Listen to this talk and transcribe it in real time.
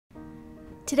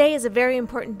Today is a very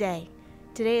important day.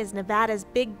 Today is Nevada's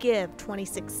Big Give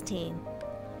 2016.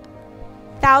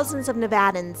 Thousands of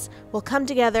Nevadans will come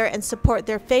together and support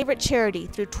their favorite charity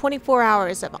through 24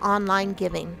 hours of online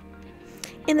giving.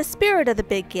 In the spirit of the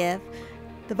Big Give,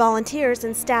 the volunteers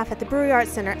and staff at the Brewery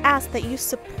Arts Center ask that you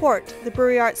support the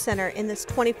Brewery Arts Center in this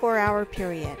 24-hour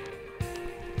period.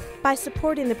 By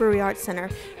supporting the Brewery Arts Center,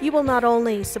 you will not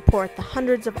only support the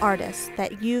hundreds of artists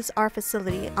that use our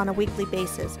facility on a weekly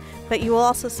basis, but you will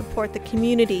also support the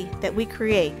community that we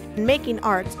create in making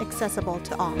arts accessible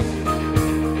to all.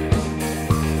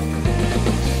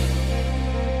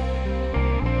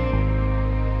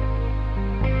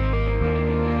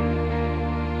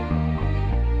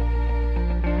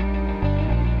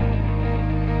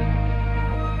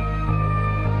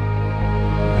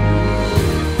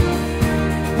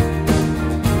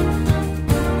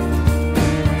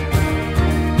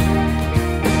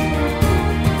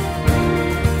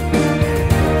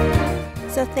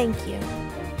 So thank you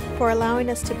for allowing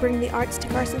us to bring the arts to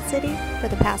Carson City for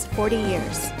the past 40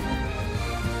 years.